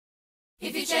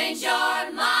If you change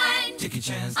your mind, take a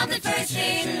chance. I'm the first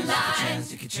in line.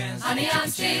 Honey, I'm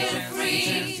still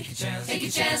free. Take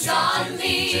a chance on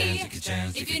me.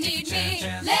 If you need me,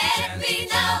 let me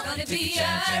know. Gonna be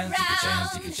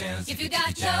around. If you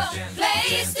got no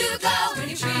place to go when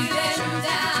you're feeling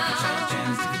down.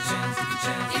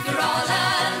 If you're all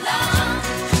alone,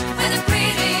 when the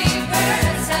pretty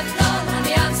birds have flown,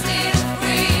 honey, I'm still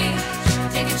free.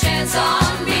 Take a chance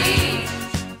on me.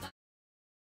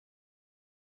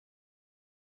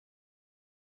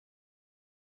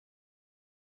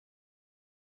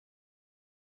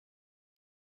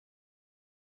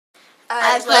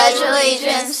 I pledge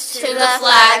allegiance to the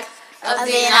flag of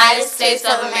the United States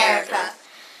of America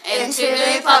and to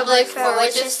the republic for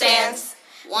which it stands,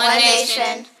 one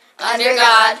nation, under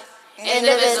God,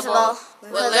 indivisible,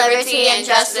 with liberty and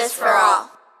justice for all.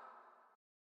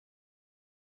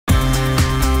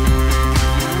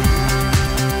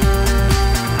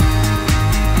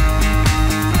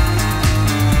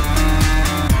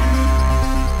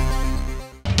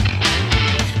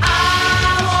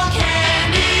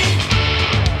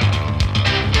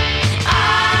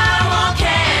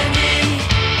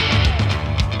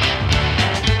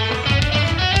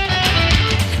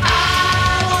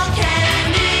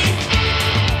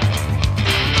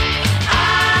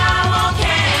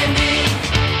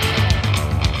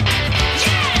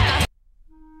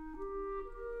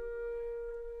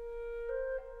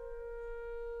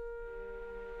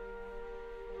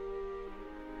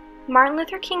 Martin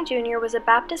Luther King Jr. was a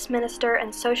Baptist minister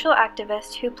and social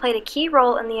activist who played a key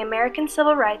role in the American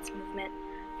Civil Rights Movement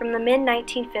from the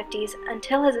mid-1950s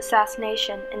until his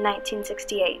assassination in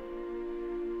 1968.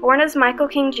 Born as Michael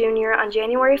King Jr. on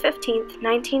January 15,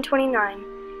 1929,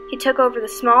 he took over the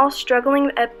small, struggling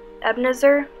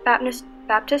Ebenezer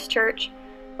Baptist Church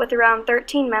with around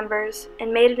 13 members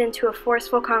and made it into a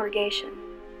forceful congregation.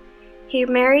 He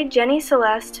married Jenny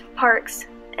Celeste Parks,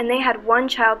 and they had one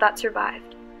child that survived.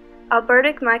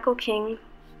 Alberta Michael King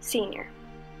Sr.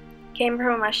 came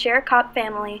from a sharecrop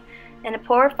family in a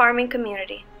poor farming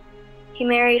community. He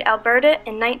married Alberta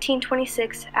in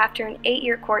 1926 after an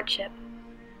 8-year courtship.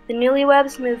 The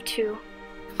newlyweds moved to,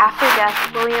 after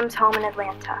death, Williams' home in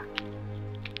Atlanta.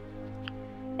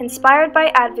 Inspired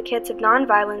by advocates of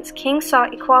nonviolence, King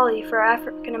sought equality for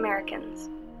African Americans,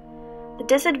 the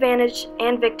disadvantaged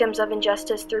and victims of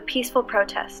injustice through peaceful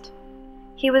protest.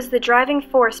 He was the driving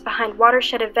force behind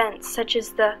watershed events such as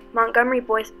the Montgomery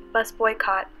bus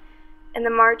boycott and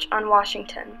the March on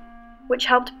Washington, which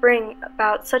helped bring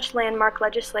about such landmark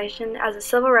legislation as the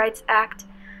Civil Rights Act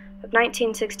of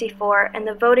 1964 and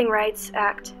the Voting Rights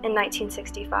Act in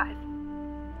 1965.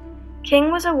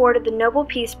 King was awarded the Nobel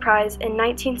Peace Prize in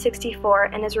 1964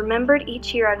 and is remembered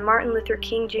each year on Martin Luther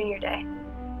King Jr. Day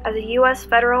as a U.S.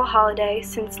 federal holiday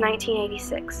since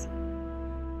 1986.